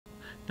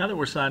Now that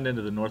we're signed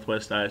into the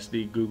Northwest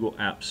ISD Google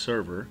Apps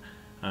server,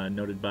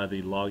 noted by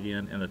the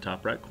login in the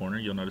top right corner,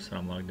 you'll notice that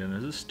I'm logged in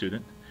as a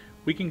student.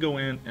 We can go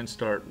in and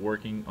start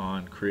working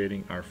on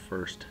creating our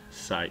first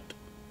site.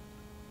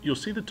 You'll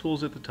see the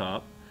tools at the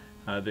top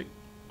that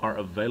are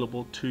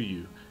available to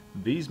you.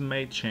 These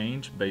may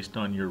change based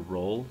on your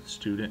role,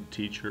 student,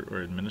 teacher,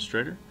 or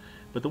administrator,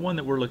 but the one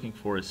that we're looking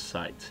for is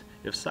Sites.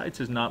 If Sites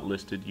is not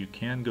listed, you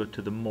can go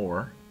to the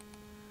More,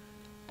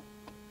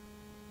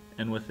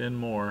 and within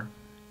More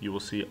you will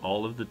see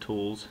all of the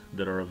tools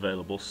that are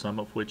available,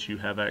 some of which you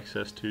have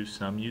access to,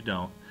 some you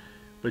don't,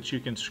 but you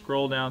can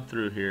scroll down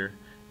through here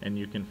and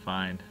you can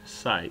find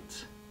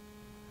Sites.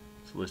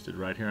 It's listed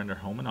right here under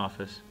Home and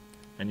Office,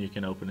 and you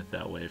can open it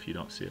that way if you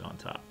don't see it on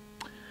top.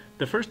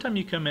 The first time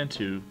you come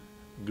into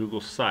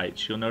Google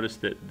Sites, you'll notice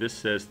that this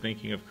says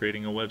thinking of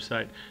creating a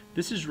website.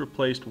 This is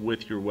replaced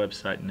with your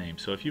website name.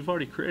 So if you've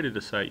already created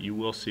a site, you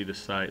will see the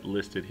site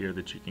listed here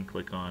that you can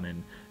click on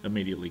and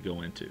immediately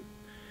go into.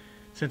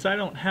 Since I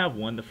don't have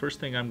one, the first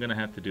thing I'm going to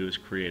have to do is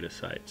create a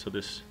site. So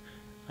this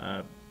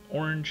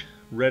orange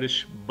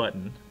reddish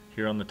button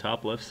here on the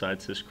top left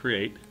side says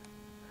create,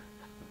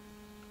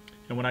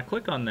 and when I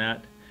click on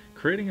that,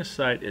 creating a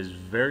site is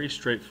very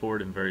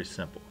straightforward and very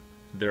simple.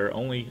 There are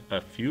only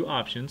a few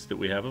options that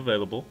we have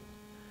available,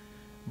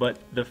 but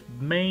the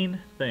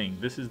main thing,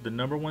 this is the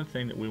number one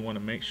thing that we want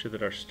to make sure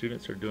that our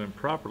students are doing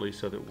properly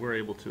so that we're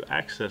able to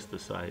access the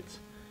sites,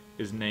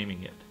 is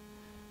naming it.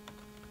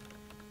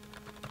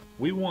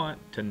 We want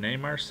to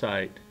name our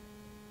site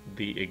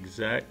the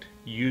exact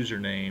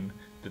username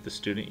that the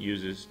student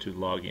uses to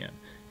log in.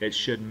 It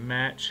should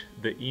match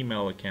the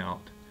email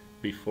account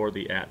before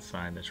the @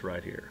 sign that's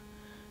right here.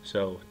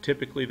 So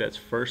typically that's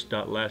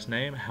first.last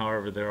name.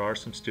 However, there are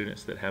some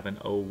students that have an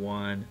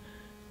 01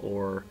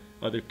 or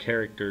other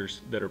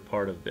characters that are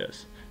part of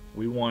this.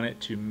 We want it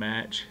to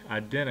match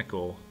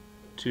identical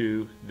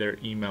to their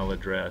email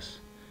address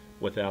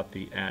without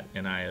the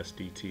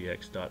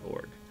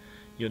 @nisdtx.org.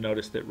 You'll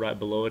notice that right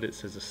below it, it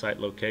says a site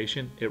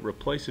location. It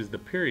replaces the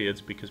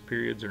periods because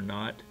periods are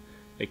not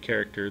a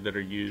character that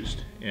are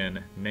used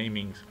in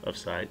namings of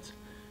sites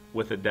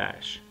with a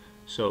dash.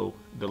 So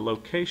the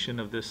location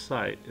of this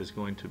site is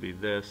going to be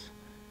this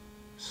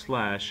 /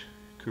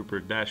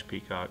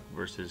 Cooper-Peacock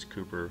versus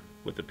Cooper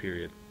with a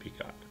period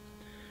Peacock.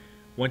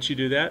 Once you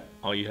do that,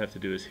 all you have to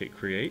do is hit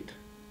create.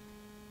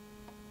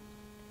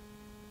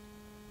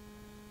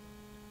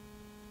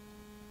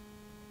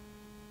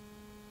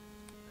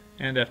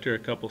 And after a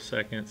couple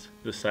seconds,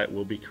 the site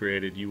will be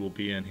created. You will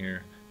be in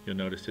here. You'll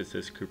notice it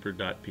says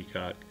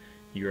Cooper.Peacock.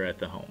 You're at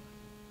the home.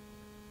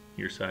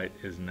 Your site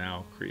is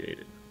now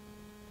created.